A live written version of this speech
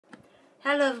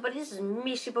Hello everybody, this is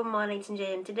me, Super Mario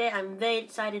J, and today I'm very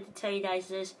excited to tell you guys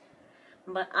this,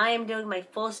 but I am doing my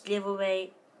first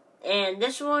giveaway, and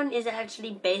this one is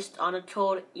actually based on a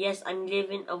code. Yes, I'm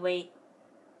giving away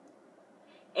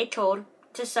a code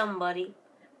to somebody,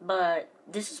 but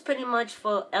this is pretty much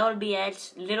for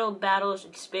LBX, Little Battles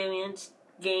Experience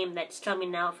game that's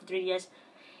coming out for 3DS.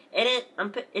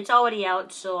 It's already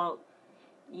out, so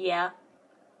yeah.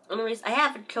 Anyways, I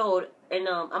have a code, and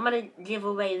I'm gonna give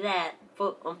away that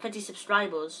for 50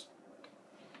 subscribers.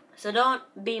 So don't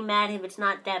be mad if it's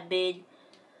not that big.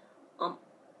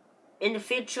 In the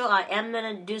future, I am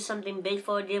gonna do something big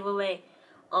for a giveaway.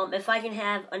 If I can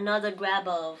have another grab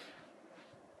of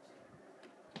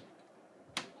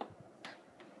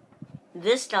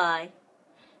this guy,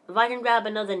 if I can grab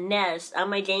another nest on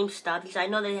my GameStop, because I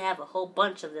know they have a whole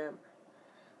bunch of them.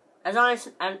 As long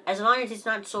as it's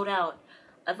not sold out.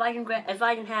 If I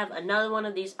can have another one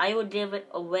of these, I will give it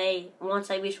away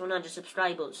once I reach 100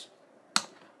 subscribers.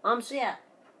 So yeah.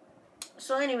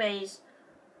 So anyways,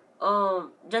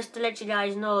 just to let you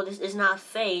guys know, this is not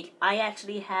fake. I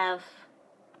actually have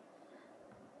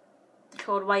the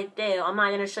code right there. I'm not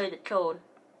gonna show you the code.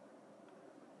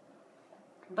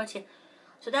 But yeah.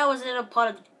 So that was a little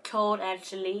part of the code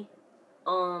actually.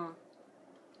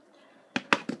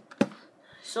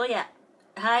 So yeah.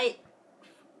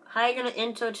 How are you gonna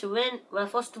enter to win? Well,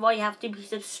 first of all, you have to be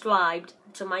subscribed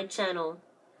to my channel.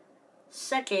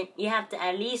 Second, you have to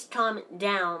at least comment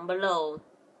down below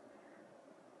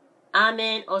 "I'm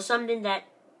in" or something that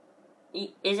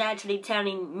is actually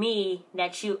telling me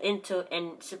that you enter.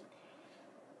 And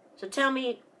so tell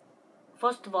me,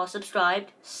 first of all,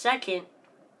 subscribed. Second,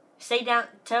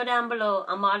 tell down below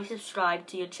I'm already subscribed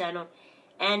to your channel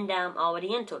and I'm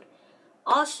already entered.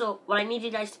 Also, what I need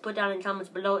you guys to put down in the comments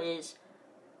below is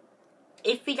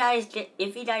if you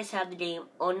guys have the game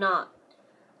or not,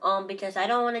 because I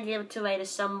don't want to give it away to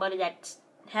somebody that's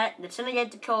gonna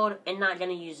get the code and not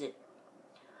gonna use it.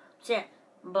 So yeah,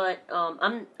 but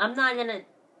I'm not gonna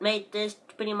make this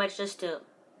pretty much just to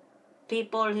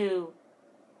people who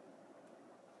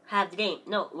have the game.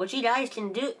 No, what you guys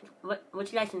can do, what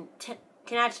you guys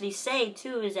can actually say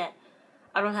too is that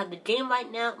I don't have the game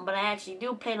right now, but I actually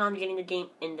do plan on getting the game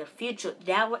in the future.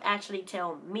 That would actually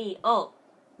tell me, oh,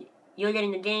 you're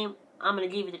getting the game, I'm going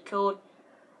to give you the code.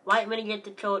 Right when you get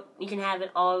the code, you can have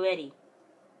it already.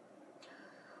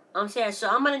 So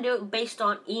I'm going to do it based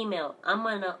on email. I'm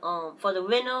going to, for the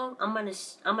winner, I'm going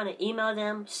to email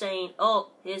them saying,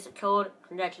 oh, here's the code,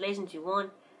 congratulations, you won.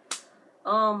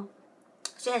 So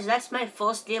yes, that's my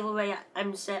first giveaway.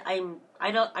 This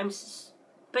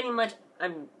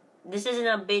isn't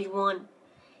a big one.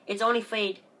 It's only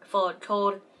for a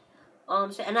code.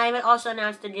 And I will also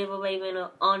announce the giveaway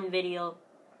winner on video.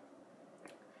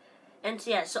 And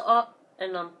so yeah,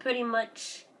 pretty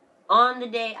much on the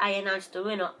day I announce the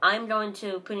winner, I'm going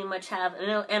to pretty much have a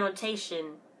little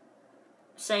annotation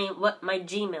saying what my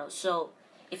Gmail. So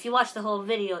if you watch the whole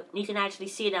video, you can actually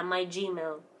see it on my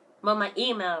Gmail. Well, my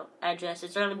email address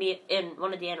is going to be in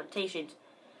one of the annotations.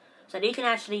 So you can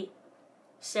actually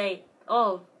say,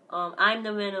 oh, I'm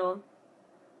the winner,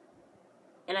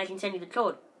 and I can send you the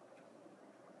code.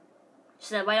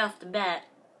 So that right off the bat,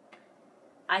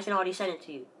 I can already send it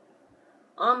to you.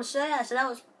 So yeah, so that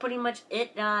was pretty much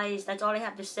it, guys. That's all I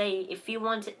have to say. If you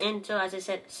want to enter, as I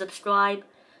said, subscribe,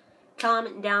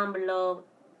 comment down below.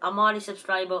 I'm already a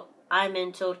subscriber. I'm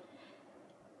entered.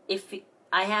 If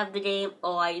I have the game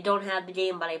or I don't have the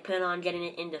game, but I plan on getting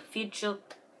it in the future.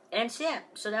 And so yeah,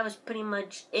 so that was pretty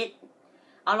much it.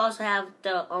 I'll also have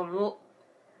the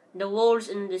rules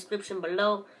in the description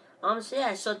below. So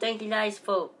yeah, so thank you guys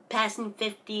for passing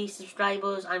 50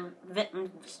 subscribers. I'm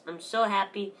so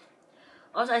happy.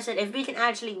 Also, I said if we can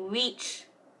actually reach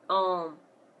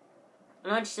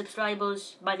 100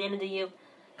 subscribers by the end of the year,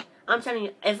 I'm telling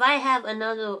you, if I have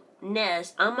another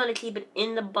nest, I'm gonna keep it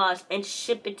in the box and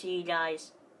ship it to you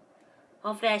guys.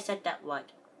 Hopefully, I said that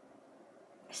right.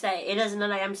 It doesn't look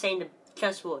like I'm saying the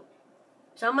cuss word.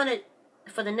 So I'm gonna,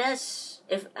 for the nest,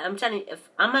 I'm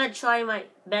gonna try my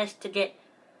best to get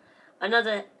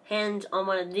another hand on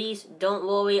one of these. Don't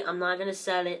worry, I'm not gonna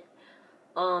sell it.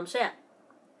 So yeah.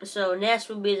 So Ness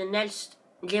will be the next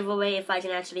giveaway if I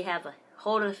can actually have a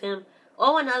hold of him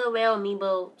or another rare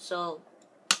amiibo. So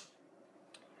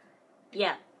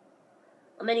yeah.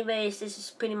 Anyways, this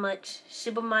is pretty much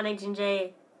Super Mario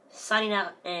J signing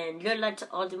out, and good luck to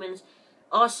all the winners.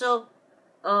 Also,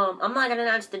 I'm not gonna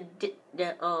announce the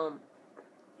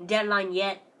deadline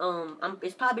yet.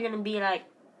 It's probably gonna be like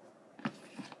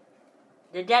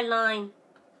the deadline.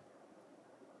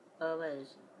 What is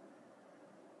it?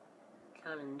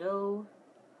 Calendar.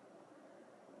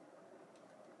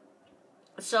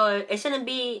 So it's gonna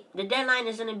be, the deadline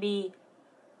is gonna be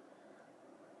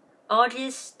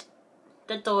August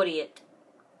the 30th.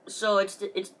 So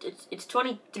it's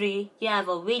 23. You have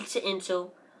a week to enter.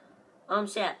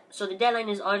 So the deadline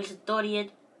is August the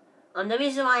 30th. The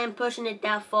reason why I'm pushing it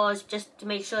that far is just to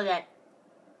make sure that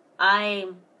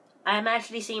I'm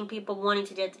actually seeing people wanting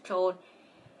to get the code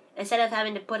instead of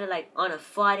having to put it like on a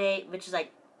Friday, which is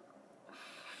like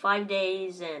 5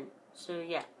 days. And so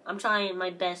yeah, I'm trying my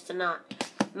best to not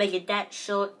make it that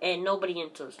short and nobody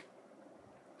enters.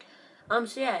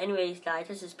 So yeah, anyways guys,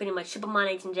 this is pretty much Superman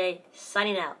 18J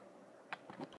signing out.